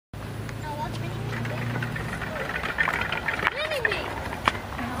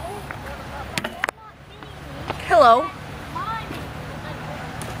hello.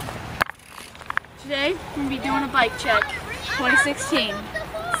 Today, we're going to be doing a bike check, 2016.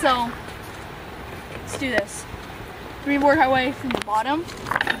 So, let's do this. We work our way from the bottom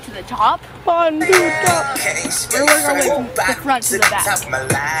to the top. Bottom to the top. We work our way from the front to the back.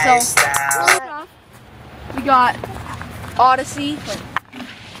 So, we got Odyssey.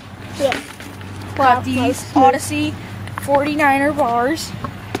 Yeah. Got these Odyssey 49er bars.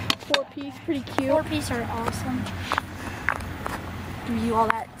 4-piece, pretty cute. 4-piece are awesome. Give you all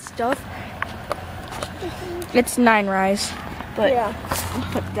that stuff. It's 9 rise, but yeah.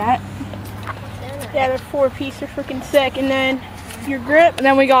 Put that. Yeah, they're 4-piece, they're freaking sick. And then your grip. And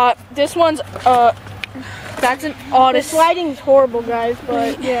then we got this one's that's an Odyssey. This lighting's horrible, guys,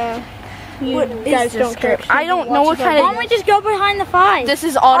 but yeah. You guys don't care. I don't know what kind of. Why don't we just go behind the 5? This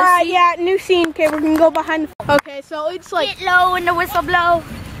is Odyssey. Alright, yeah, new scene. Okay, we're gonna go behind the. Okay, so it's like. Get low and the whistle blow.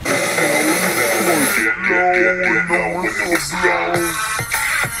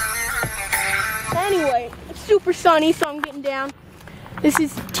 Anyway, it's super sunny, so I'm getting down. This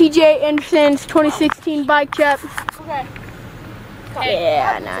is TJ Anderson's 2016 bike check. Okay.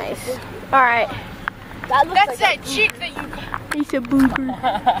 Yeah, nice. Alright. That's that chick that you. He's a booger.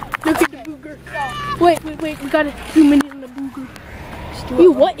 Look at the booger. Wait. We gotta zoom in on the booger.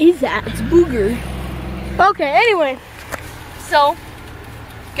 Ew, what is that? It's booger. Okay, anyway. So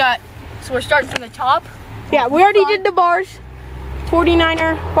we're starting from the top. Yeah, we already did the bars.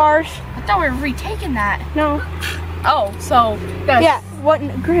 49er bars. I thought we were retaking that. No. Oh, so that's, yeah, what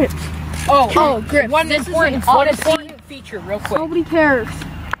grips? Oh, grip. One important feature, real quick. Nobody cares.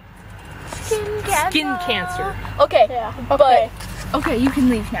 Skin cancer. Okay. Yeah. Okay. Okay, you can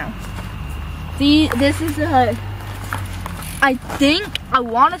leave now. This is a. I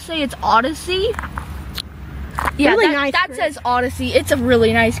want to say it's Odyssey. Yeah, really nice that grip. says Odyssey. It's a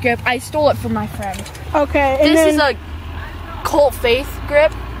really nice grip. I stole it from my friend. Okay. And this then, is a Colt Faith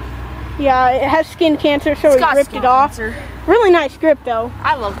grip. yeah, it has skin cancer, so we ripped it off. Cancer. Really nice grip though.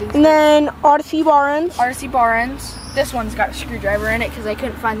 I love these. And then Odyssey bar ends. Odyssey bar ends. This one's got a screwdriver in it because I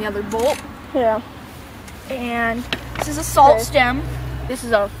couldn't find the other bolt. Yeah. And this is a salt stem. This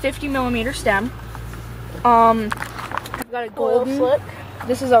is a 50mm stem. I've got a golden slick.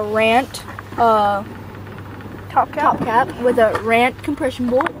 This is a Rant top cap with a Rant compression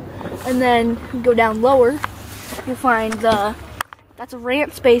bolt. And then you go down lower, you'll find that's a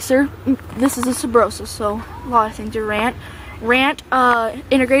Rant spacer. This is a Subrosa, so a lot of things are Rant. Rant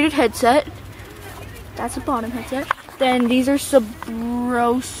integrated headset. That's a bottom headset. Then these are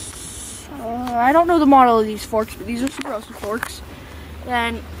Subrosa. I don't know the model of these forks, but these are Subrosa forks.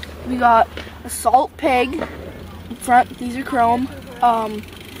 Then we got a salt peg in front. These are chrome.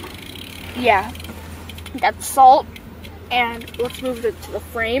 Yeah, that's salt. And let's move it to the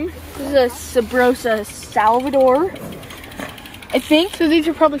frame. This is a Subrosa Salvador, I think. So these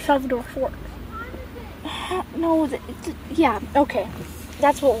are probably Salvador forks. No, yeah, okay.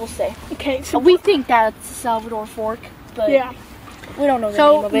 That's what we'll say. Okay, so we think that's a Salvador fork, but yeah. we don't know the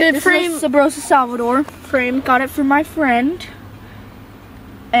So name of it. the frame, is a Subrosa Salvador frame. Got it from my friend,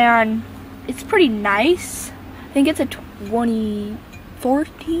 and it's pretty nice. I think it's a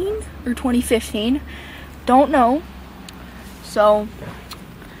 2014 or 2015. Don't know. So I'm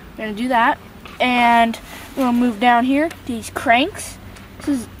gonna do that, and we're gonna move down here. These cranks. This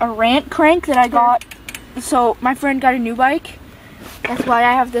is a Rant crank that I got. So my friend got a new bike. That's why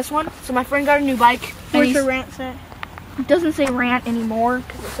I have this one. So my friend got a new bike. Where's the Rant set? It doesn't say Rant anymore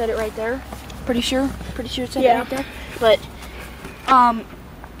because it said it right there. Pretty sure it said it right there. But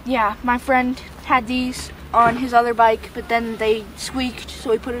yeah, my friend had these on his other bike, but then they squeaked,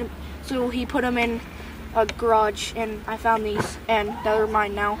 so he put them in a garage, and I found these, and they're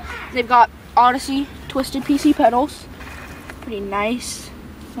mine now. They've got Odyssey twisted PC pedals. Pretty nice.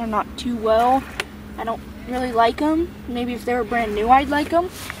 They're not too well. I don't really like them. Maybe if they were brand new, I'd like them.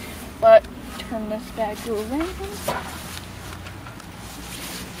 But turn this back around.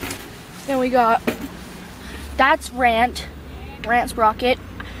 Then we got, that's Rant sprocket.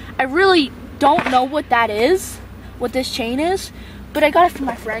 I really don't know what that is, what this chain is, but I got it from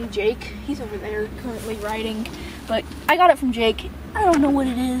my friend Jake. He's over there currently riding, but I got it from Jake. I don't know what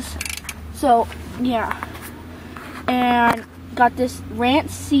it is. So, yeah. And got this Rant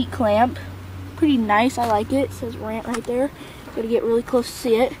seat clamp. Pretty nice, I like it. It says Rant right there. Gotta get really close to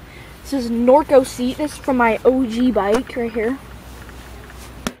see it. This is Norco seat. This is from my OG bike right here.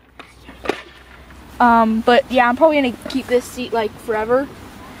 But yeah, I'm probably gonna keep this seat like forever,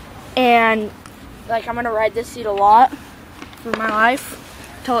 and like I'm gonna ride this seat a lot for my life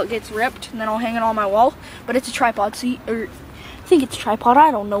until it gets ripped, and then I'll hang it on my wall. But it's a tripod seat, or I think it's a tripod.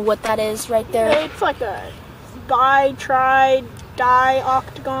 I don't know what that is right there. It's like a Sky Tri Die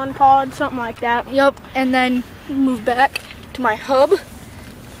Octagon Pod, something like that. Yep, and then move back to my hub.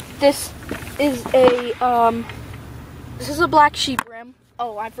 This is a black sheep rim.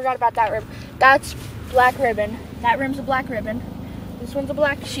 Oh, I forgot about that rim. That's black ribbon. That rim's a black ribbon. This one's a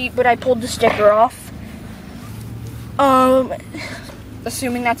black sheep, but I pulled the sticker off.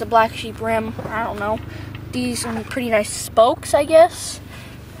 Assuming that's a black sheep rim. I don't know. These are pretty nice spokes, I guess.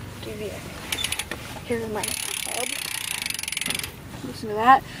 Here's my hub. Listen to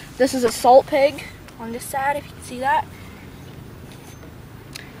that. This is a salt pig on this side, if you can see that.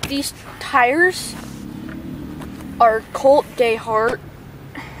 These tires are Colt Dayhart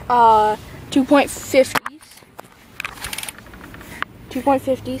 2.50s.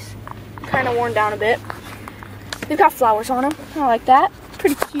 2.50s. Kind of worn down a bit. They've got flowers on them. I like that.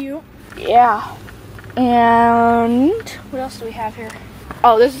 Pretty cute. Yeah. And what else do we have here?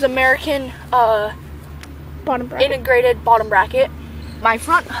 Oh, this is American Bottom bracket. integrated bottom bracket. My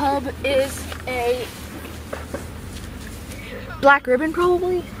front hub is a black ribbon,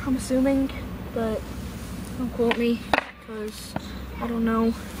 probably, I'm assuming, but don't quote me because I don't know.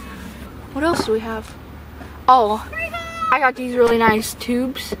 What else do we have? Oh, I got these really nice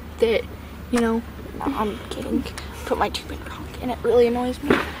tubes that, you know, I'm kidding, put my tube in wrong and it really annoys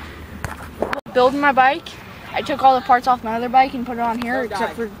me. Building my bike, I took all the parts off my other bike and put it on here,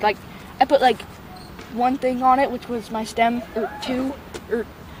 except for, like, I put like one thing on it, which was my stem, or 2 or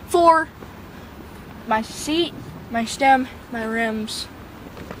 4, my seat, my stem, my rims,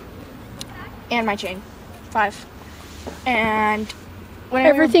 and my chain. 5. And when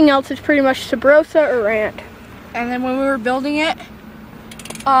Everything else is pretty much Sabrosa or Rant. And then when we were building it,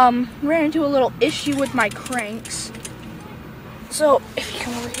 ran into a little issue with my cranks. So if you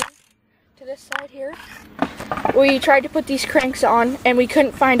come over here to this side here, we tried to put these cranks on and we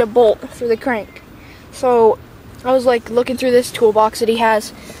couldn't find a bolt for the crank. So I was like looking through this toolbox that he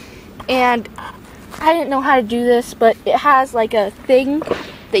has, and I didn't know how to do this, but it has like a thing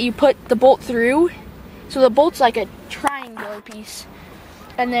that you put the bolt through. So the bolt's like a triangular piece,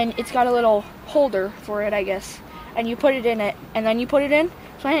 and then it's got a little holder for it, I guess, and you put it in it, and then you put it in.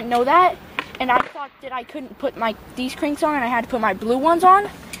 So I didn't know that, and I thought that I couldn't put these cranks on, and I had to put my blue ones on.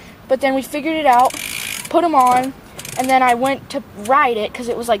 But then we figured it out, put them on, and then I went to ride it because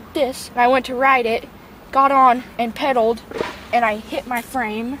it was like this, and I went to ride it, got on and pedaled, and I hit my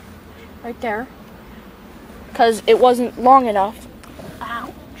frame right there because it wasn't long enough.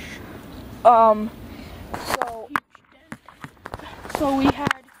 Ouch. So we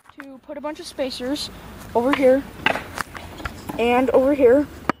had to put a bunch of spacers over here and over here.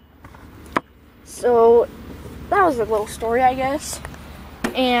 So that was a little story, I guess.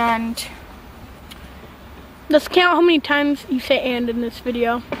 And let's count how many times you say "and" in this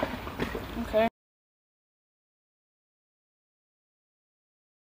video. okay.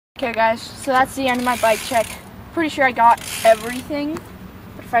 Okay guys, so that's the end of my bike check. Pretty sure I got everything,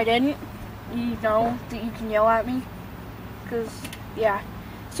 but if I didn't, you know that you can yell at me, because yeah.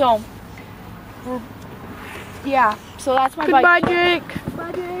 So so that's my Goodbye, bike check. Jake.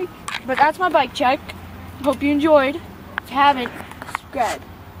 Goodbye, Jake. But that's my bike check. Hope you enjoyed. If you haven't, subscribe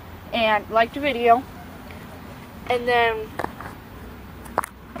and like the video, and then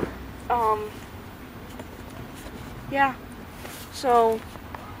yeah, so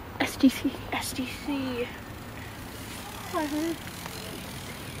STC.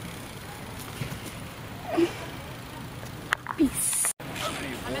 Peace.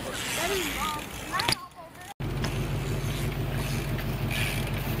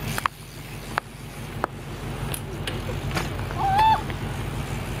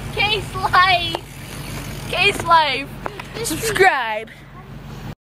 Case Life. Subscribe.